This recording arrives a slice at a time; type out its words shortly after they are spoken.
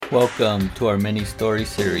Welcome to our mini story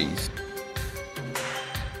series.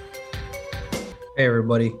 Hey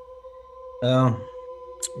everybody. Um,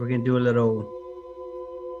 we're gonna do a little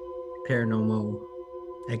paranormal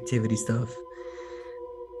activity stuff.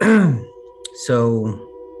 So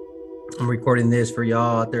I'm recording this for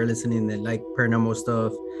y'all out there listening that like paranormal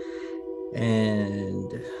stuff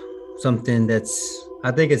and something that's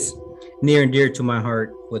I think it's near and dear to my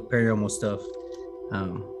heart with paranormal stuff.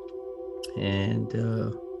 Um, and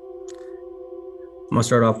I'm gonna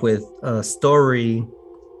start off with a story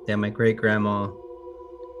that my great grandma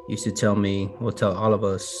used to tell me, will tell all of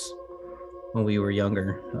us when we were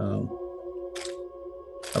younger,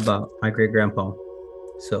 about my great grandpa.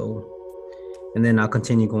 So, and then I'll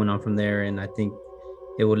continue going on from there. And I think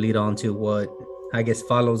it will lead on to what I guess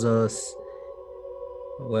follows us.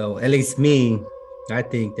 Well, at least me, I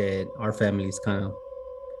think that our family is kind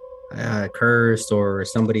of cursed, or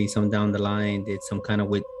somebody, some down the line, did some kind of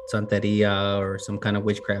with santeria or some kind of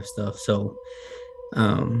witchcraft stuff. So,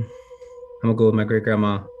 I'm gonna go with my great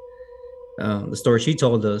grandma. The story she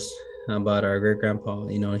told us about our great grandpa.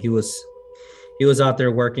 He was out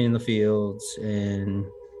there working in the fields, and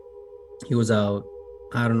he was out.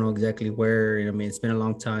 I don't know exactly where. I mean, it's been a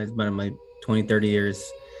long time. It's been like 20, 30 years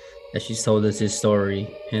that she's told us this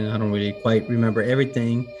story. And I don't really quite remember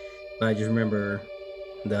everything, but I just remember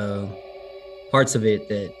the parts of it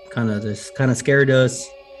that kind of scared us.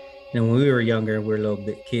 When we were younger, we were little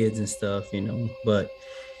bit kids and stuff. But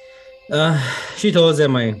uh, she told us that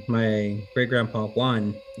my great grandpa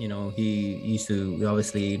Juan, he used to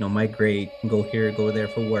obviously, migrate, go here, go there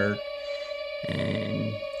for work,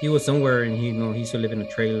 and he was somewhere, and he used to live in a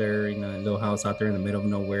trailer, a little house out there in the middle of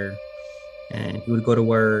nowhere. And he would go to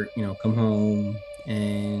work, come home,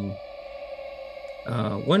 and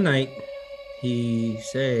one night he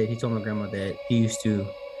told my grandma that he used to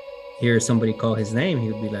hear somebody call his name.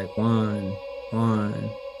 He would be like, Juan, Juan,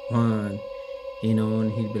 Juan,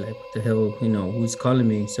 and he'd be like, what the hell, who's calling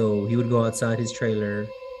me? So he would go outside his trailer,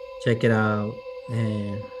 check it out,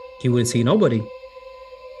 and he wouldn't see nobody.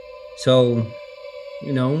 So,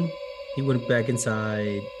 you know, he went back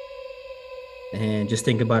inside and just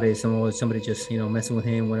think about it. Somebody just, messing with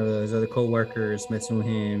him, one of his other coworkers messing with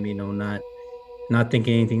him, not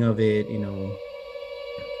thinking anything of it.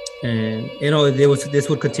 And this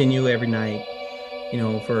would continue every night,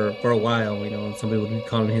 for a while. Somebody would be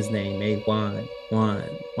calling his name, hey, Juan, Juan,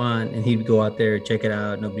 Juan, and he'd go out there, check it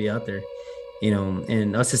out, nobody out there.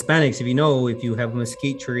 And us Hispanics, if you have a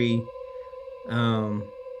mesquite tree,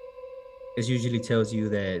 it usually tells you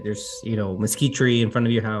that there's, mesquite tree in front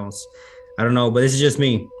of your house. I don't know, but this is just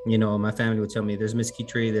me. My family would tell me there's a mesquite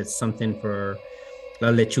tree that's something for la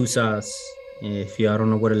lechuzas. If you, I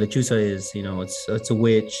don't know what a lechuza is, it's a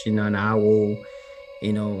witch, an owl,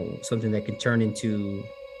 something that can turn into,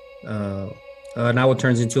 an owl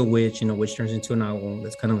turns into a witch, witch turns into an owl.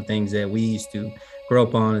 That's kind of the things that we used to grow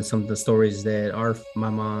up on, and some of the stories that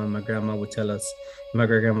my mom, my grandma would tell us, my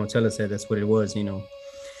great grandma would tell us that that's what it was.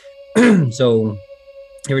 So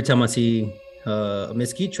every time I see a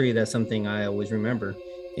mesquite tree, that's something I always remember.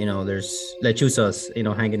 There's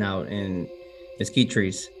lechuzas, hanging out in mesquite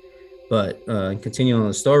trees. But continuing on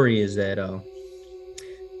the story is that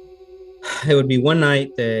it would be one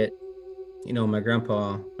night that, my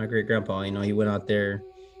grandpa, my great grandpa, he went out there,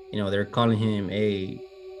 they're calling him, hey,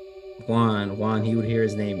 Juan, Juan. He would hear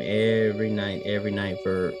his name every night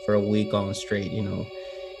for a week on straight,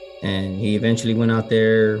 and he eventually went out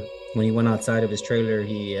there. When he went outside of his trailer,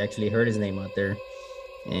 he actually heard his name out there,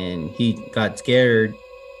 and he got scared,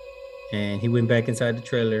 and he went back inside the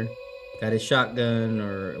trailer, got his shotgun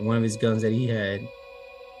or one of his guns that he had.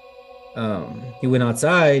 He went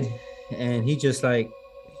outside, and he just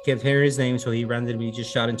kept hearing his name, so he randomly just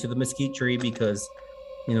shot into the mesquite tree because,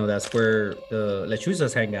 that's where the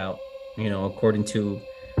lechuzas hang out. According to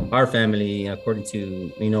our family, according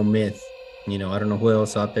to myth. I don't know who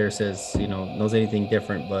else out there says knows anything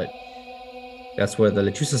different, but that's where the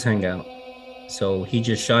lechuzas hang out. So he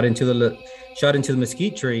just shot into the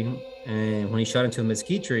mesquite tree, and when he shot into the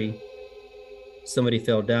mesquite tree, somebody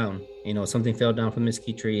fell down. Something fell down from the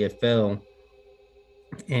mesquite tree. It fell,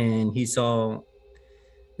 and he saw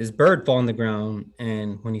this bird fall on the ground.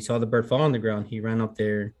 And when he saw the bird fall on the ground, he ran up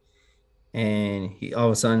there, and all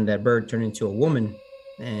of a sudden that bird turned into a woman,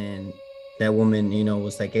 and that woman,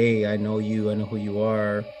 was like, hey, I know you, I know who you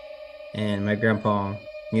are. And my grandpa,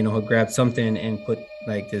 had grabbed something and put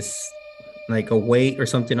like a weight or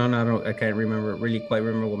something on. I can't quite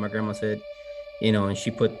remember what my grandma said, and he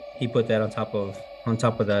put that on top of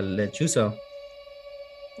the lechuza.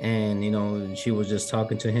 And she was just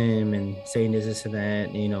talking to him and saying this and that.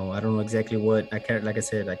 I don't know exactly what I can't. Like I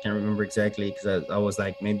said, I can't remember exactly because I was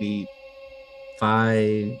like maybe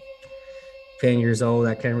 5, 10 years old.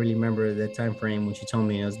 I can't really remember the time frame when she told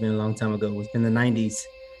me. It's been a long time ago. It's been the 90s.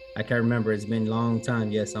 I can't remember. It's been a long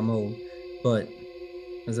time. Yes, I'm old, but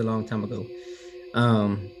it was a long time ago.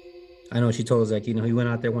 Um, I know she told us like he went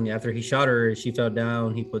out there when after he shot her, she fell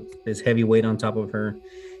down. He put this heavy weight on top of her,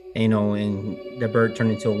 and the bird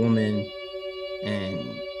turned into a woman,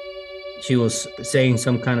 and she was saying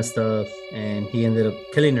some kind of stuff, and he ended up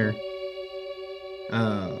killing her.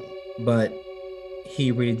 But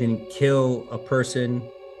he really didn't kill a person.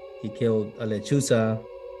 He killed a lechuza,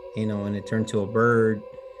 and it turned to a bird.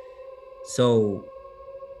 So,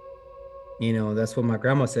 that's what my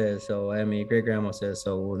grandma says. So, I mean, great grandma says.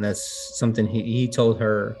 So, that's something he told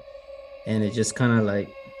her. And it just kind of like,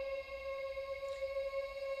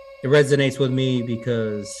 it resonates with me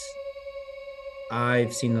because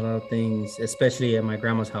I've seen a lot of things, especially at my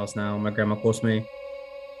grandma's house now, my grandma Cosme,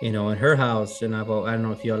 in her house. And I don't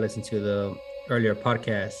know if y'all listened to the earlier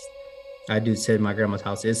podcast. I do say my grandma's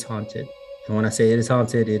house is haunted. And when I say it is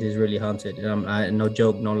haunted, it is really haunted. And no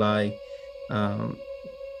joke, no lie. Um,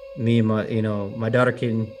 Me and my daughter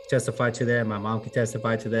can testify to that. My mom can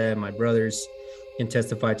testify to that. My brothers can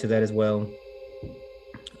testify to that as well.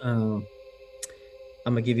 Um,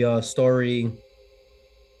 I'm gonna give y'all a story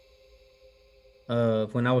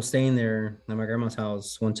of when I was staying there at my grandma's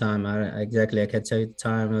house one time. I can't tell you the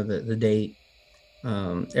time or the date.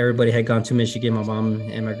 Everybody had gone to Michigan. My mom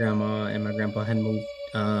and my grandma and my grandpa had moved.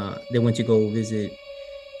 They went to go visit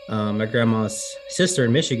my grandma's sister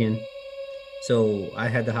in Michigan. So I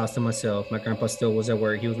had the house to myself. My grandpa still was at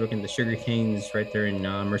work. He was working the sugar canes right there in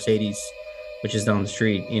Mercedes, which is down the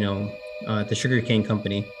street, the sugar cane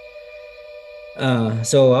company.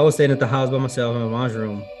 So I was staying at the house by myself in my mom's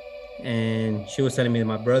room. And she was telling me that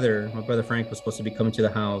my brother Frank, was supposed to be coming to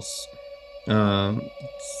the house um,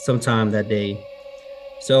 sometime that day.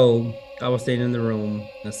 So I was staying in the room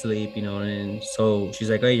asleep, and so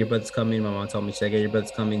she's like, "Hey, your brother's coming." My mom told me, she's like, "Hey, your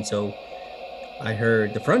brother's coming." So I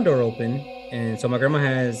heard the front door open, and so my grandma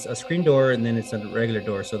has a screen door, and then it's a regular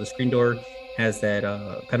door. So the screen door has that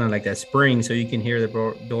kind of like that spring, so you can hear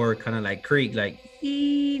the door kind of like creak, like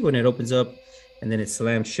when it opens up, and then it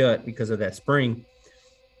slams shut because of that spring.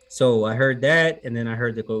 So I heard that, and then I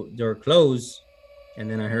heard the door close, and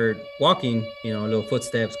then I heard walking, little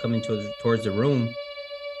footsteps coming towards the room,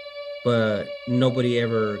 but nobody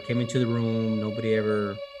ever came into the room. Nobody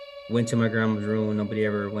ever went to my grandma's room. Nobody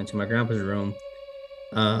ever went to my grandpa's room.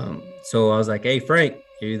 So I was like, "Hey, Frank,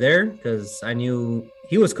 are you there?" Because I knew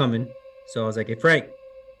he was coming. So I was like, "Hey, Frank."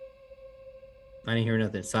 I didn't hear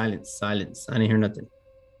nothing. Silence, silence. I didn't hear nothing.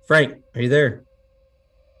 "Frank, are you there?"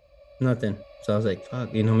 Nothing. So I was like,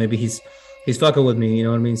 "Fuck, maybe he's fucking with me." You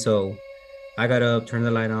know what I mean? So I got up, turned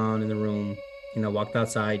the light on in the room, walked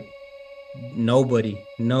outside. Nobody.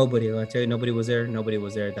 I tell you, nobody was there. Nobody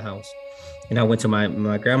was there at the house. And I went to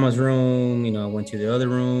my grandma's room. I went to the other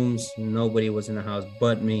rooms. Nobody was in the house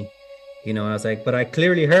but me. And I was like, but I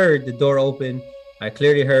clearly heard the door open. I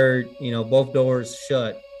clearly heard, both doors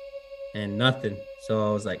shut and nothing. So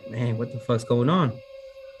I was like, man, what the fuck's going on?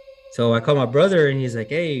 So I called my brother and he's like,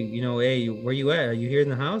 hey, hey, where you at? Are you here in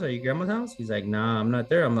the house? Are you grandma's house? He's like, nah, I'm not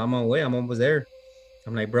there. I'm on my way. I'm almost there.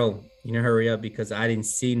 I'm like, bro, hurry up because I didn't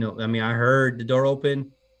see I mean, I heard the door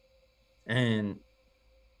open and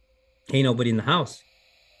ain't nobody in the house.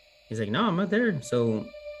 He's like, no, I'm not there. So,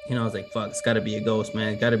 I was like, fuck, it's got to be a ghost,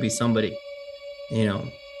 man. It got to be somebody, you know.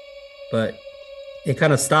 But it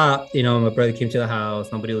kind of stopped. My brother came to the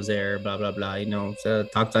house. Nobody was there, blah, blah, blah. So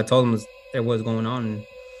I told him what was going on.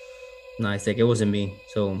 And I said, it wasn't me.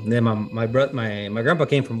 So then my grandpa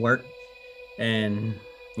came from work and,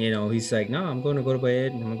 he's like, no, I'm going to go to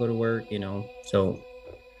bed. I'm going to go to work, So,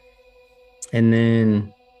 and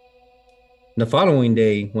then the following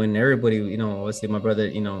day when everybody, obviously my brother,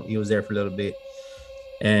 he was there for a little bit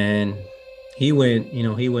and he went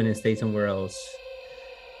and stayed somewhere else.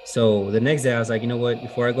 So the next day I was like, you know what,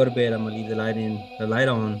 before I go to bed, I'm gonna leave the light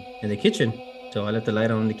on in the kitchen. So I left the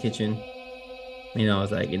light on in the kitchen. I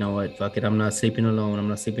was like, you know what, fuck it. I'm not sleeping alone. I'm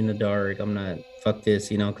not sleeping in the dark. I'm not, fuck this,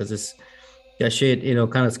 because this that shit,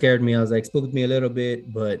 kind of scared me. I was like, spooked me a little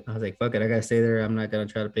bit, but I was like, fuck it. I gotta stay there. I'm not gonna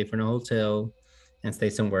try to pay for no hotel and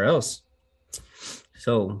stay somewhere else.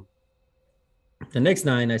 So the next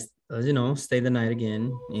night, stayed the night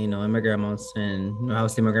again, in my grandma's, and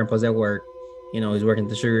obviously my grandpa's at work. He's working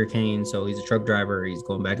the sugar cane, so he's a truck driver. He's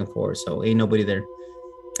going back and forth, so ain't nobody there.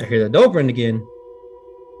 I hear the door open again,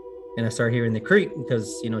 and I start hearing the creak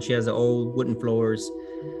because she has the old wooden floors.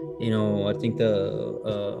 I think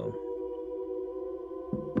uh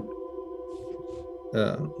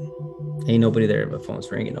ain't nobody there. My phone's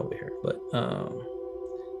ringing over here, but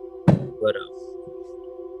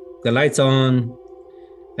the lights on.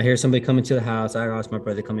 I hear somebody coming to the house. I asked my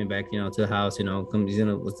brother coming back, to the house. I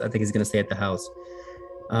think he's gonna stay at the house.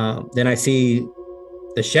 Then I see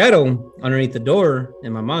the shadow underneath the door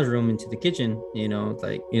in my mom's room into the kitchen. It's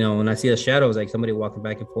like when I see a shadow, it's like somebody walking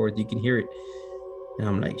back and forth. You can hear it, and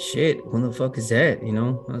I'm like, shit, who the fuck is that?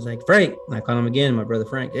 I was like, Frank. And I call him again, my brother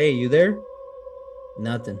Frank. Hey, you there?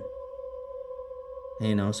 Nothing.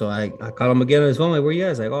 So I call him again on his phone. Like, where you at?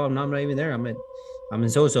 He's like, oh, I'm not even there. I'm in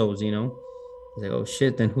so-so's. I was like, oh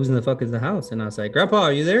shit, then who's in the fuck is the house? And I was like, Grandpa,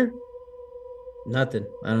 are you there? Nothing.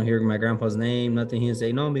 I don't hear my grandpa's name, nothing. He didn't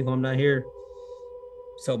say, no, mijo, I'm not here.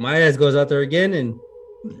 So my ass goes out there again, and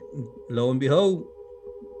lo and behold,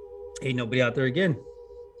 ain't nobody out there again.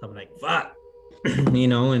 So I'm like, fuck.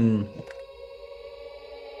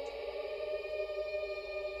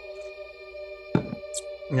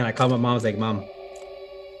 And I called my mom. I was like, Mom.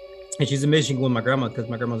 And she's in Michigan with my grandma because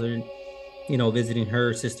my grandma's, visiting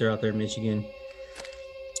her sister out there in Michigan.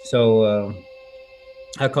 So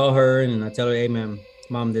I call her and I tell her, hey, man,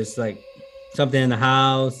 Mom, there's like something in the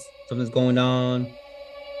house, something's going on.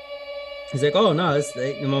 He's like, oh no, it's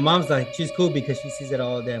like, my mom's like, she's cool because she sees it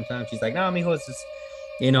all the damn time. She's like, no, mijo, it's just,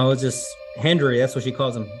 it's just Henry. That's what she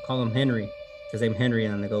calls him. Call him Henry. His name Henry,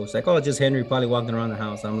 and they go, it's like, oh, just Henry probably walking around the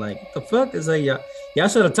house. I'm like, what the fuck? It's like, yeah, y'all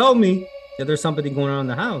should have told me that there's something going on in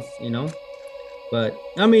the house. But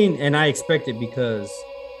I mean, and I expect it because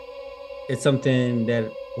it's something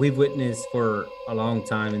that we've witnessed for a long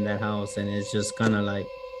time in that house, and it's just kind of like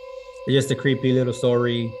it's just a creepy little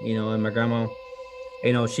story. And my grandma,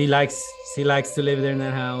 she likes to live there in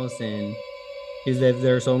that house, and she's lived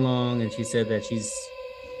there so long, and she said that she's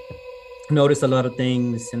noticed a lot of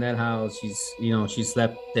things in that house. She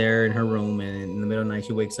slept there in her room, and in the middle of the night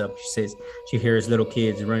she wakes up. She says she hears little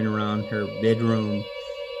kids running around her bedroom,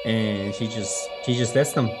 and she just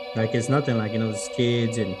lets them like it's nothing. Like there's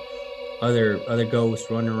kids and other ghosts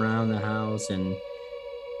running around the house, and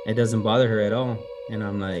it doesn't bother her at all. And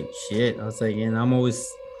I'm like, shit. I was like, and I'm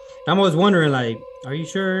always wondering, like, are you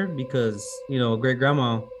sure? Because great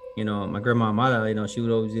grandma, my grandma Amada, she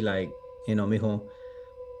would always be like, mijo,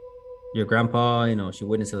 your grandpa, she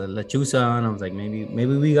witnessed a lechusa, and I was like, maybe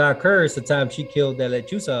we got cursed the time she killed that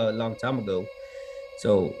lechusa a long time ago.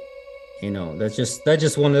 So that's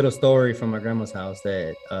just one little story from my grandma's house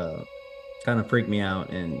that kind of freaked me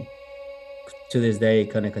out, and to this day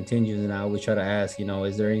kind of continues. And I always try to ask,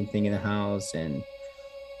 is there anything in the house? And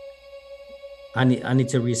I need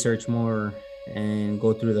to research more and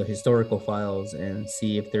go through the historical files and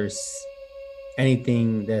see if there's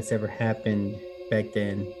anything that's ever happened back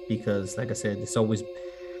then, because like I said, it's always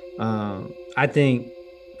I think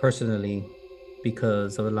personally,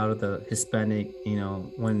 because of a lot of the Hispanic,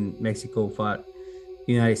 when Mexico fought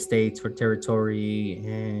the United States for territory,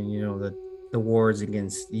 and the wars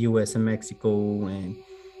against US and Mexico, and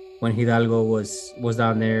when Hidalgo was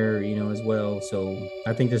down there, as well. So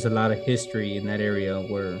I think there's a lot of history in that area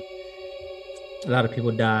where a lot of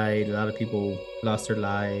people died, a lot of people lost their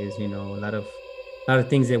lives, a lot of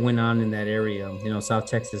things that went on in that area, South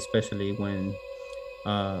Texas, especially when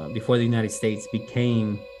before the United States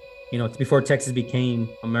became, before Texas became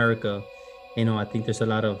America. I think there's a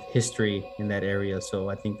lot of history in that area. So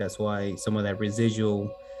I think that's why some of that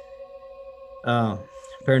residual uh,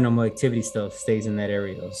 paranormal activity stuff stays in that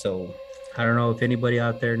area. So I don't know if anybody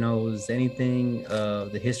out there knows anything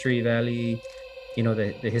of the history valley,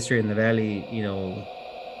 the history in the valley,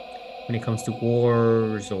 when it comes to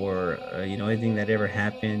wars or, anything that ever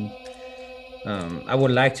happened. I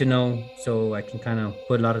would like to know so I can kind of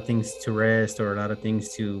put a lot of things to rest, or a lot of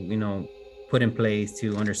things to, put in place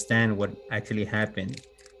to understand what actually happened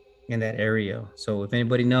in that area. So if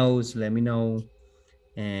anybody knows, let me know.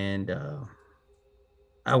 And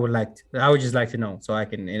I would just like to know so I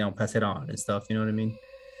can, pass it on and stuff. You know what I mean?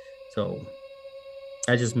 So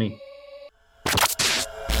that's just me.